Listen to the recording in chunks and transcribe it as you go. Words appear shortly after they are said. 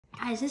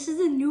Guys, this is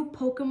the new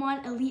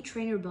Pokemon Elite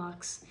Trainer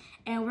box,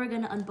 and we're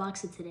gonna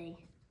unbox it today.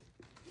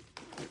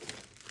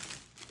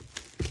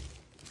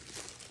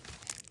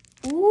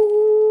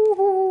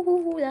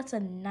 Ooh, that's a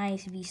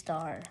nice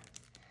V-Star.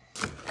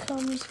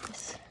 Comes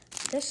with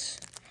this.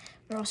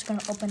 We're also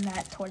gonna open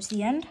that towards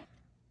the end.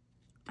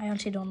 I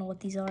actually don't know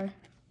what these are.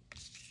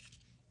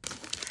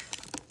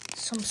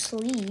 Some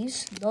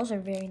sleeves. Those are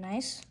very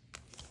nice.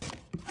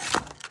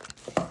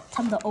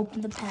 Time to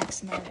open the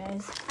packs now,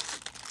 guys.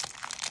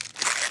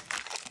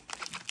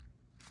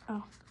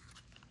 Oh.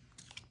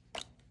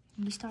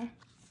 V-Star.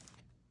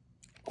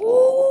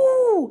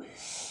 Ooh!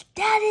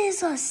 That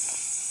is a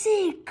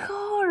sick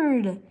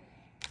card!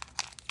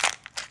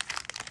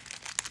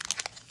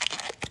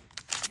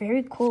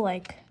 Very cool,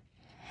 like...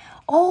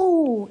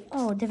 Oh,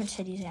 different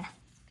cities, yeah.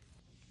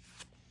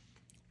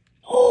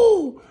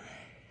 Oh!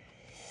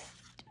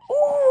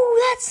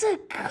 Oh, that's a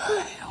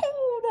good...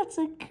 Oh, that's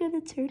a good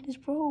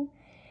Eternus, bro.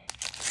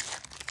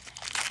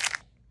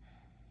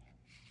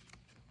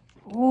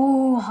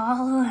 Oh,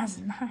 hollow, that's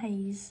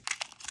nice.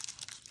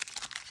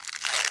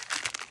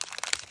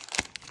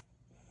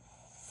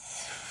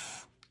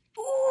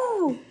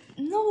 Ooh,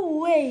 no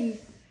way.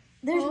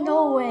 There's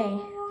no way.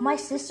 My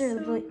sister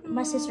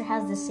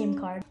has the same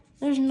card.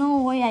 There's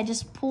no way I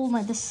just pulled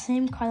the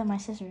same card that my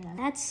sister has.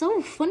 That's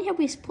so funny how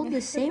we pulled the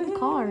same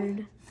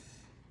card.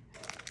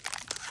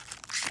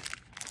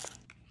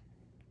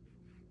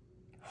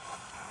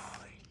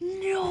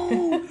 No,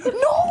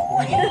 no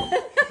way.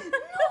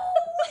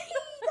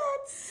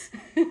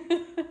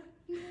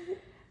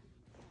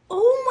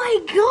 Oh my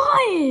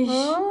gosh!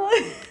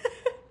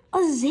 A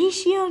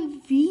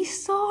Zacian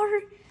V-Star?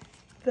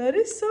 That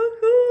is so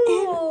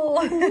cool!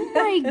 Oh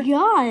my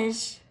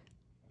gosh!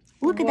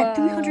 Look at that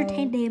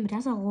 310 damage,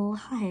 that's a lot.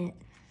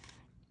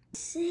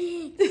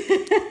 Sick!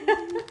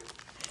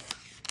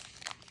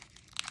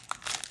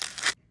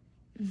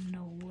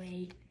 No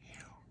way.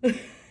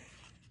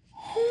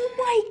 Oh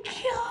my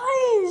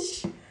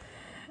gosh!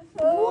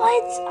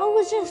 What? I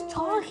was just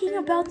talking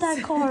about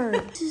that card.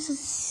 This is a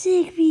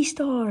sick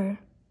V-Star.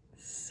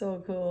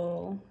 So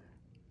cool.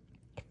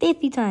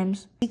 50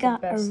 times. We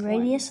got a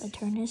Radius ones.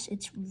 Eternus.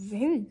 It's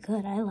very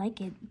good. I like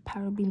it.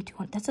 Power Beam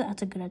 200.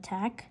 That's a good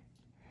attack.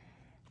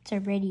 It's a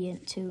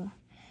Radiant too.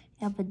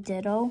 You have a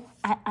Ditto.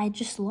 I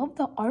just love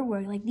the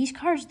artwork. Like these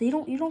cards,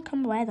 you don't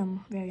come by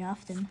them very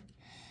often.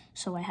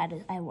 So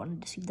I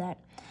wanted to see that.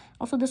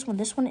 Also this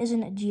one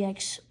isn't a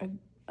GX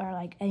or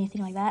like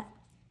anything like that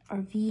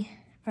or V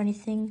or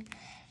anything,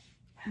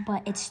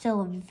 but it's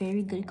still a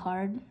very good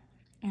card,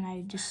 and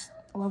I just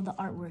love the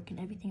artwork and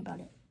everything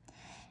about it.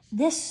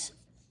 The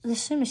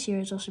Simus here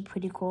is also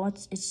pretty cool.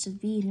 It's a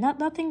V,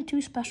 nothing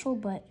too special,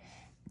 but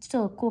it's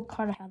still a cool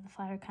card. How the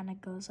fire kind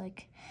of goes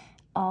like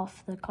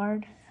off the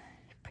card,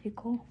 pretty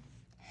cool.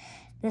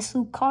 This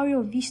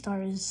Lucario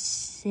V-Star is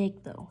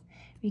sick though.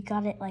 We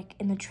got it like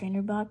in the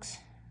trainer box,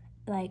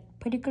 like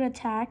pretty good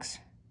attacks.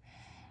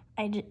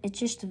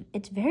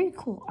 It's very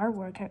cool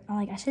artwork.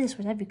 I say this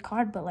with every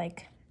card, but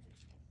like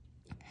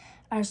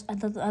I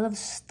love the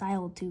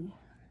style too.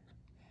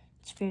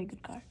 It's a very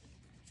good card.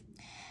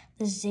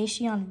 The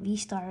Zacian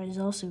V-Star is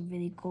also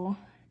really cool.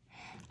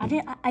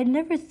 I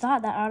never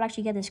thought that I would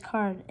actually get this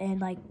card, and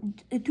like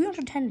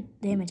 310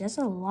 damage, that's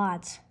a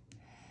lot.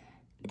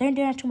 It didn't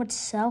do too much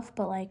self,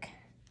 but like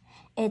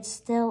it's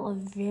still a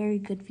very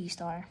good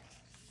V-Star.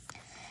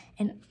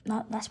 And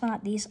last but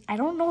not least, I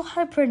don't know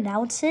how to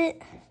pronounce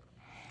it,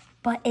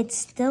 but it's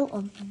still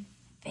a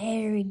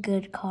very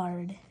good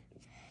card.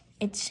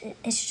 It's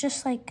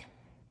just like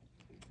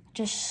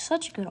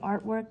such good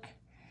artwork.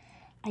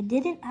 I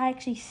didn't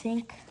actually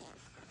think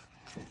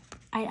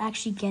I'd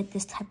actually get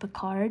this type of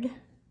card.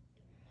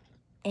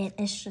 And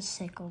it's just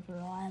sick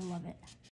overall. I love it.